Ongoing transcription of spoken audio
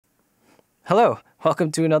Hello,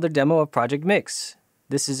 welcome to another demo of Project Mix.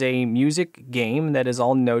 This is a music game that is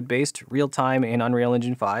all node-based, real-time in Unreal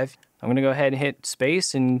Engine 5. I'm going to go ahead and hit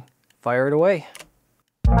space and fire it away.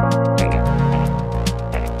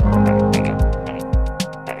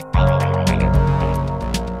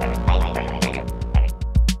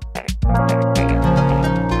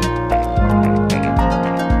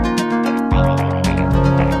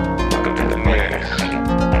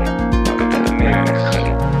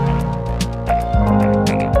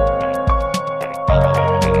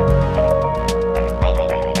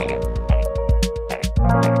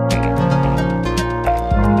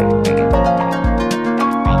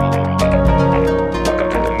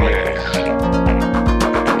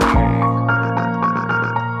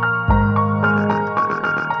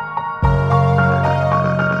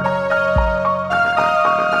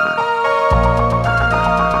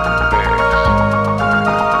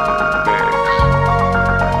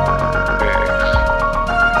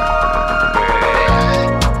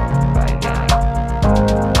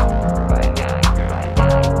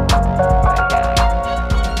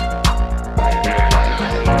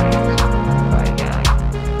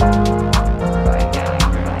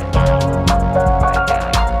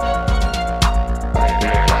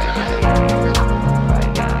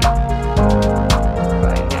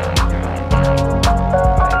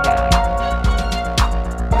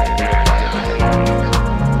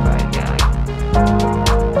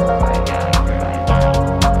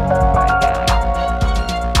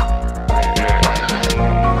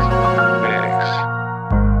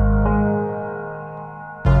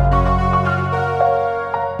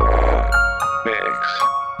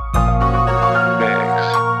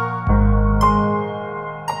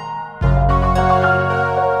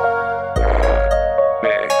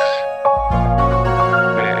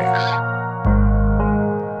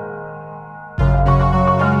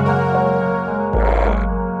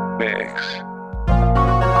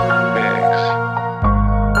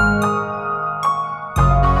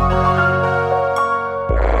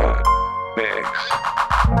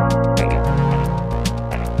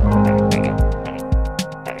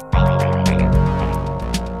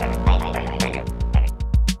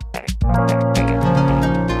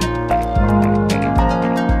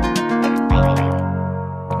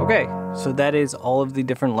 Okay, so that is all of the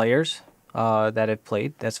different layers that I've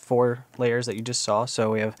played. That's 4 layers that you just saw.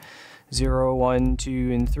 So we have 0, 1,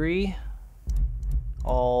 2, and 3.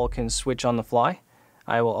 All can switch on the fly.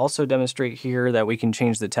 I will also demonstrate here that we can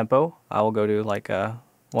change the tempo. I will go to like a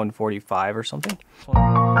 145 or something.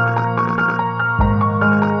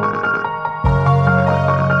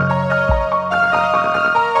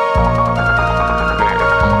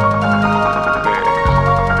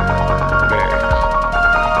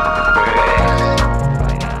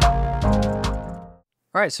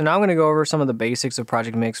 Alright, so now I'm going to go over some of the basics of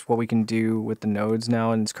Project Mix, what we can do with the nodes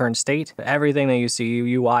now in its current state. Everything that you see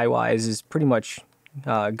UI-wise is pretty much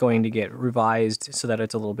going to get revised so that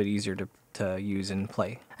it's a little bit easier to use and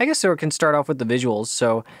play. I guess so we can start off with the visuals.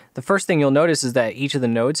 So the first thing you'll notice is that each of the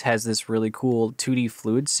nodes has this really cool 2D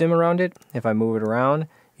fluid sim around it. If I move it around,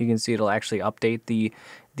 you can see it'll actually update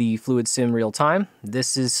the fluid sim real time.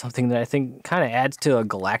 This is something that I think kind of adds to a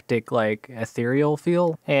galactic, like, ethereal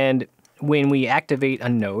feel. And when we activate a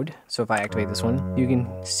node, so if I activate this one, you can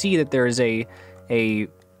see that there is a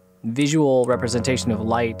visual representation of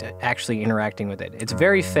light actually interacting with it. It's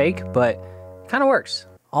very fake, but kind of works.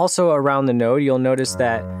 Also around the node, you'll notice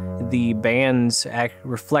that the bands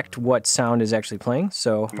reflect what sound is actually playing.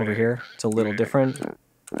 So over here, it's a little different.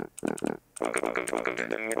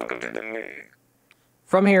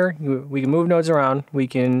 From here, we can move nodes around. We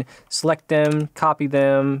can select them, copy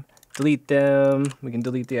them, delete them. We can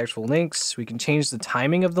delete the actual links. We can change the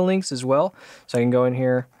timing of the links as well. So I can go in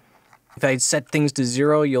here. If I set things to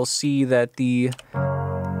 0, you'll see that the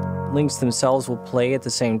links themselves will play at the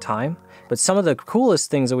same time. But some of the coolest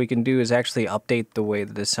things that we can do is actually update the way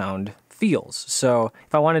that the sound feels. So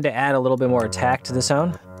if I wanted to add a little bit more attack to the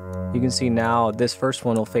sound, you can see now this first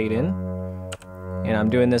one will fade in. And I'm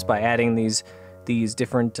doing this by adding these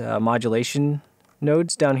different modulation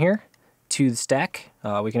nodes down here to the stack.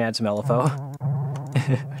 We can add some LFO,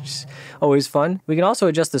 which is always fun. We can also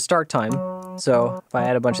adjust the start time. So if I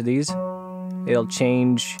add a bunch of these, it'll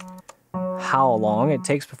change how long it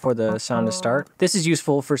takes before the sound to start. This is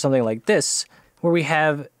useful for something like this, where we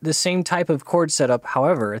have the same type of chord setup.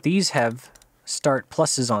 However, these have start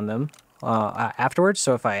pluses on them afterwards.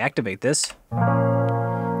 So if I activate this,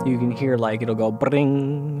 you can hear like it'll go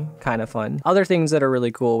bring, kind of fun. Other things that are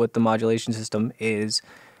really cool with the modulation system is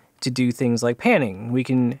to do things like panning. We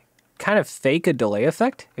can kind of fake a delay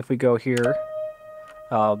effect. If we go here,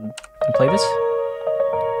 and play this.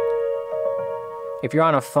 If you're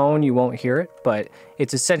on a phone, you won't hear it, but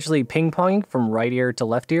it's essentially ping-ponging from right ear to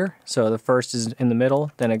left ear. So the first is in the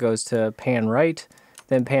middle, then it goes to pan right,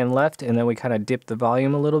 then pan left, and then we kind of dip the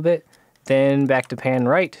volume a little bit, then back to pan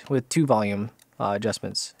right with 2 volume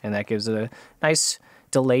adjustments, and that gives a nice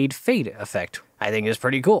delayed fade effect. I think is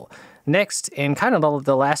pretty cool. Next, and kind of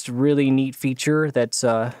the last really neat feature that's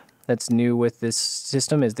new with this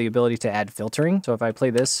system is the ability to add filtering. So if I play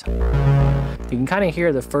this, you can kind of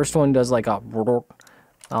hear the first one does like a,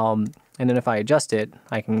 and then if I adjust it,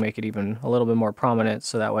 I can make it even a little bit more prominent,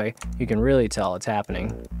 so that way you can really tell it's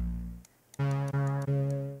happening.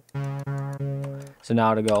 So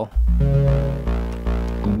now to go.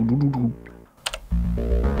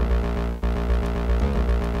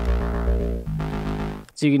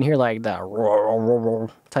 So you can hear like that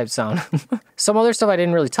type sound. Some other stuff I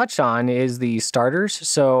didn't really touch on is the starters.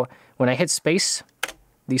 So when I hit space,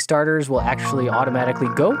 the starters will actually automatically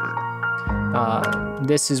go.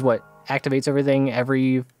 This is what activates everything.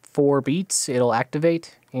 Every 4 beats, it'll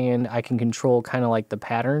activate, and I can control kind of like the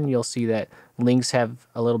pattern. You'll see that links have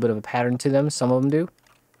a little bit of a pattern to them. Some of them do.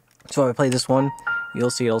 So if I play this one,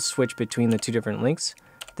 you'll see it'll switch between the 2 different links.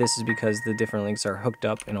 This is because the different links are hooked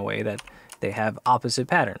up in a way that they have opposite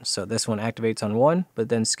patterns. So this one activates on 1, but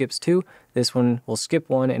then skips 2. This one will skip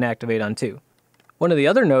 1 and activate on 2. One of the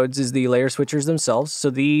other nodes is the layer switchers themselves. So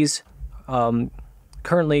these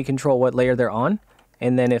currently control what layer they're on.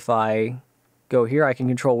 And then if I go here, I can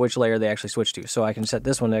control which layer they actually switch to. So I can set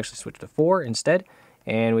this one to actually switch to 4 instead.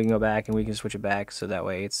 And we can go back and we can switch it back so that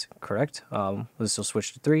way it's correct. This will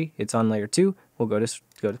switch to 3. It's on layer 2. We'll go to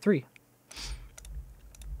 3.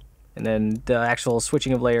 And then the actual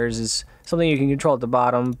switching of layers is something you can control at the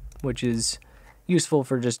bottom, which is useful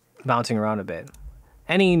for just bouncing around a bit.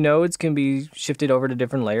 Any nodes can be shifted over to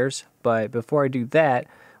different layers, but before I do that,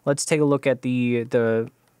 let's take a look at the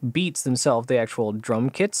beats themselves, the actual drum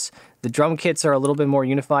kits. The drum kits are a little bit more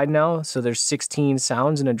unified now, so there's 16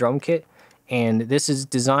 sounds in a drum kit, and this is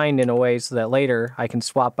designed in a way so that later I can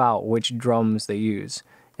swap out which drums they use.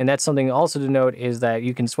 And that's something also to note is that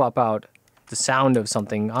you can swap out the sound of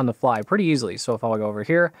something on the fly pretty easily. So if I go over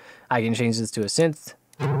here, I can change this to a synth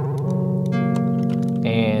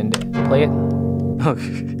and play it.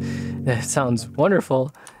 That sounds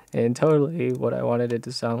wonderful and totally what I wanted it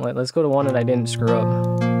to sound like. Let's go to one that I didn't screw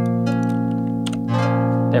up.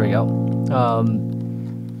 There we go.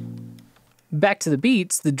 Back to the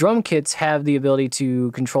beats, the drum kits have the ability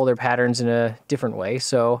to control their patterns in a different way.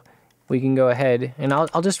 So we can go ahead and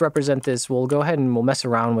I'll just represent this. We'll go ahead and we'll mess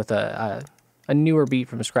around with a newer beat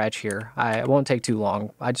from scratch here. It won't take too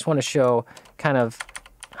long. I just want to show kind of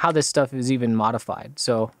how this stuff is even modified.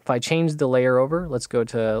 So if I change the layer over, let's go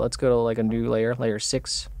to like a new layer, layer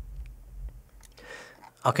 6.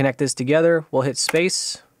 I'll connect this together. We'll hit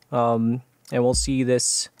space, and we'll see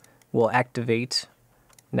this will activate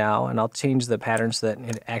now. And I'll change the pattern so that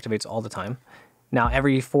it activates all the time. Now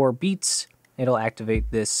every 4 beats, it'll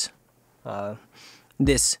activate this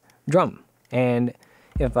this drum. And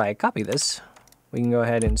if I copy this, we can go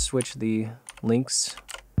ahead and switch the links,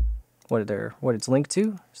 what it's linked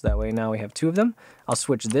to, so that way now we have 2 of them. I'll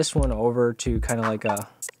switch this one over to kind of like a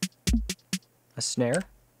snare,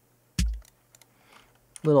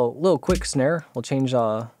 little quick snare. We'll change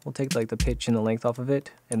we'll take like the pitch and the length off of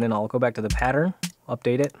it, and then I'll go back to the pattern,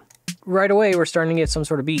 update it. Right away we're starting to get some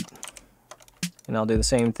sort of beat, and I'll do the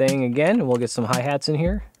same thing again, and we'll get some hi-hats in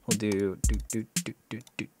here. We'll do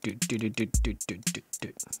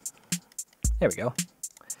there we go.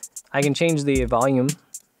 I can change the volume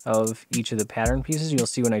of each of the pattern pieces. You'll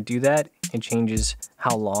see when I do that, it changes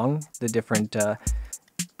how long the different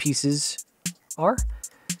pieces are.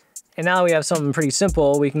 And now we have something pretty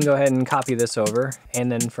simple. We can go ahead and copy this over,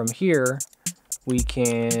 and then from here we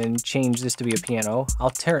can change this to be a piano. I'll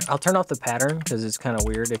turn off the pattern because it's kind of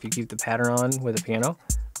weird if you keep the pattern on with a piano,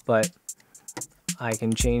 but I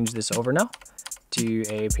can change this over now to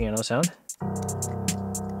a piano sound.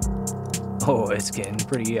 Oh, it's getting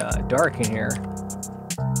pretty dark in here.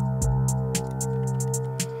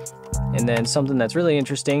 And then something that's really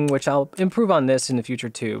interesting, which I'll improve on this in the future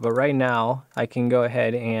too, but right now I can go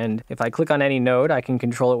ahead and if I click on any node, I can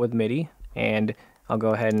control it with MIDI, and I'll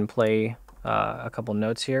go ahead and play a couple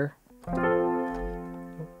notes here.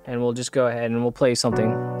 And we'll just go ahead and we'll play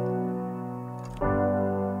something.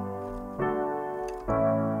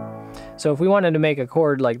 So if we wanted to make a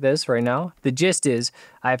chord like this right now, the gist is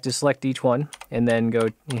I have to select each one and then go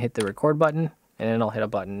and hit the record button, and then I'll hit a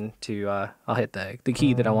button to, I'll hit the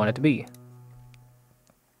key that I want it to be.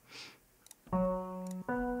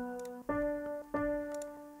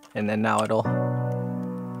 And then now it'll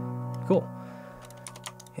Cool.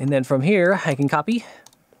 And then from here, I can copy.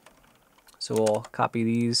 So we'll copy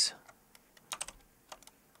these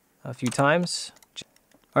a few times.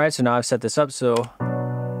 All right, so now I've set this up so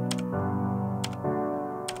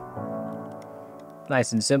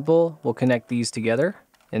nice and simple. We'll connect these together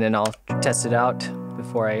and then I'll test it out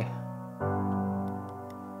before I...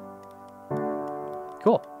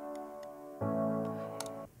 Cool.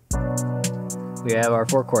 We have our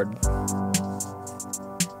 4-chord.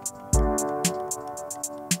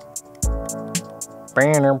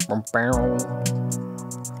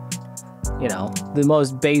 You know, the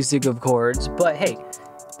most basic of chords, but hey,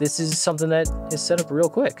 this is something that is set up real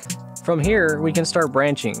quick. From here, we can start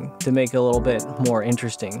branching to make it a little bit more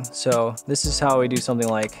interesting. So this is how we do something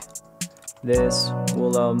like this.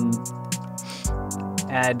 We'll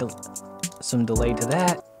add some delay to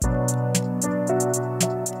that.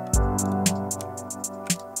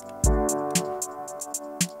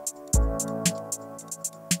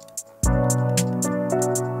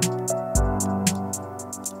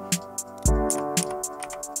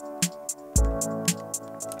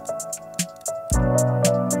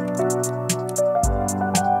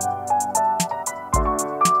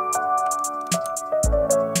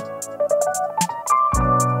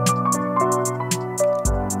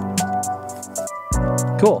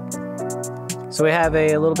 Cool. So we have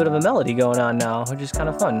a little bit of a melody going on now, which is kind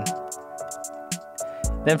of fun.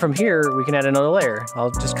 Then from here, we can add another layer.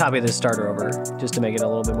 I'll just copy this starter over just to make it a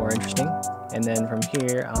little bit more interesting. And then from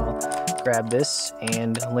here, I'll grab this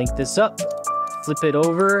and link this up, flip it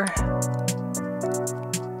over,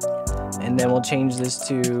 and then we'll change this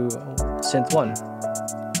to synth 1.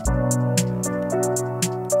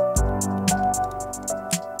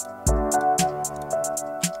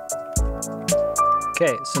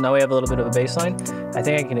 Okay, so now we have a little bit of a bass line. I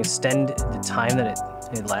think I can extend the time that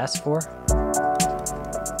it lasts for.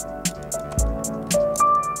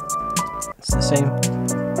 It's the same.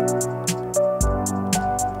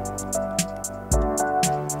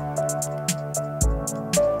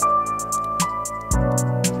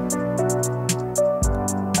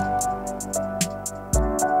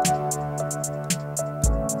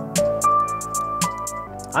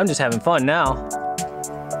 I'm just having fun now.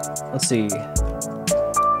 Let's see.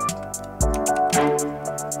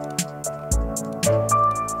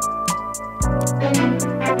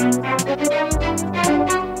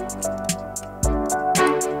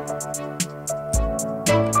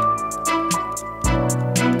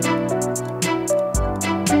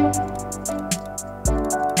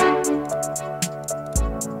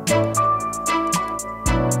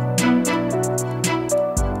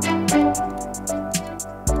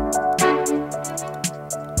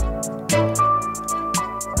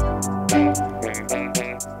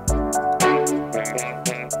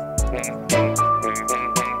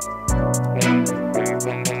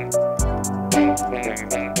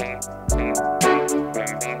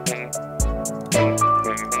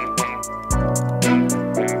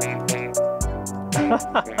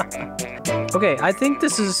 Okay, I think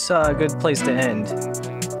this is a good place to end.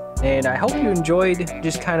 And I hope you enjoyed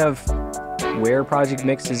just kind of where Project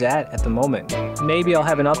Mix is at the moment. Maybe I'll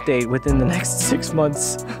have an update within the next 6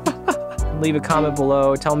 months. Leave a comment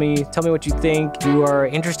below. Tell me what you think. If you are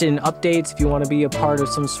interested in updates, if you want to be a part of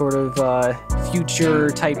some sort of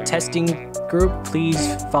future type testing group,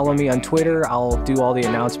 please follow me on Twitter. I'll do all the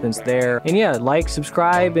announcements there. And yeah, like,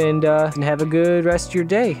 subscribe, and have a good rest of your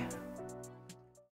day.